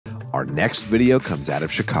Our next video comes out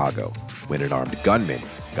of Chicago, when an armed gunman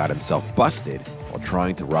got himself busted while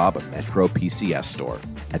trying to rob a Metro PCS store.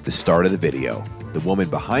 At the start of the video, the woman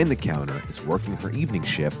behind the counter is working her evening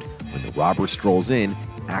shift when the robber strolls in,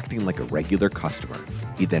 acting like a regular customer.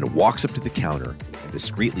 He then walks up to the counter and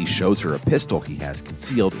discreetly shows her a pistol he has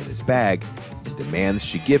concealed in his bag and demands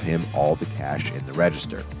she give him all the cash in the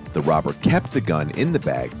register. The robber kept the gun in the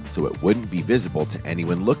bag so it wouldn't be visible to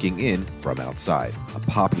anyone looking in from outside, a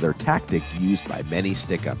popular tactic used by many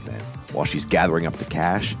stick-up men. While she's gathering up the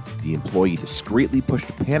cash, the employee discreetly pushed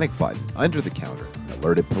a panic button under the counter and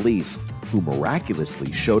alerted police, who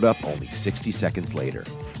miraculously showed up only 60 seconds later.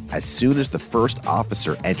 As soon as the first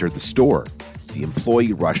officer entered the store, the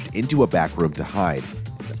employee rushed into a back room to hide,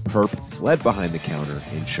 and the perp fled behind the counter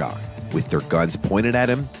in shock. With their guns pointed at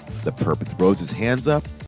him, the perp throws his hands up